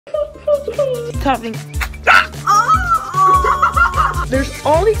It's happening. There's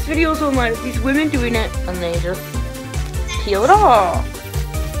all these videos online of these women doing it and they just peel it off.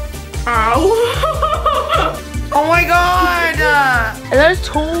 Ow. Oh my god! And that is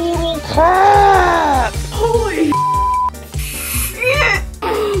total crap. Holy shit!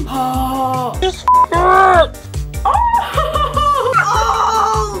 Oh. This hurts. Oh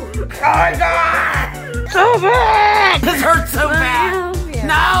my god! So bad. This hurts so bad.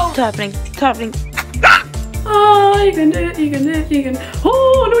 No! It's happening. It's happening. Oh, you can do it, you can do it, you can.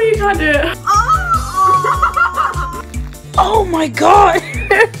 Oh, no, you can't do it. Oh my god.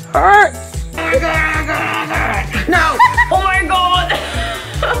 It hurts. Oh my god. No! Oh my god!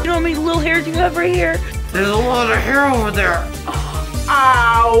 You know how many little hairs you have right here? There's a lot of hair over there.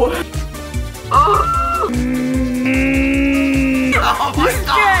 Ow! Oh, oh my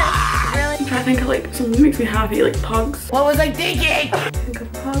god! I'm trying to think of like something that makes me happy, like pugs. What was I thinking? Think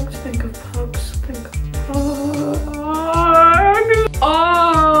of pugs, think of pugs, think of pugs.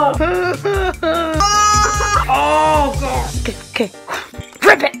 Oh! Oh god! Okay.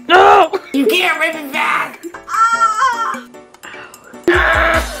 Rip it! No! You can't rip it back!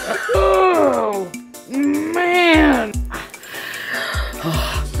 Oh! Man!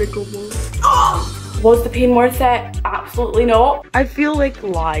 Was the pain worth it? Absolutely not. I feel like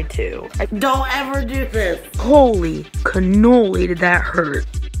lied to. Don't ever do this. Holy cannoli, did that hurt.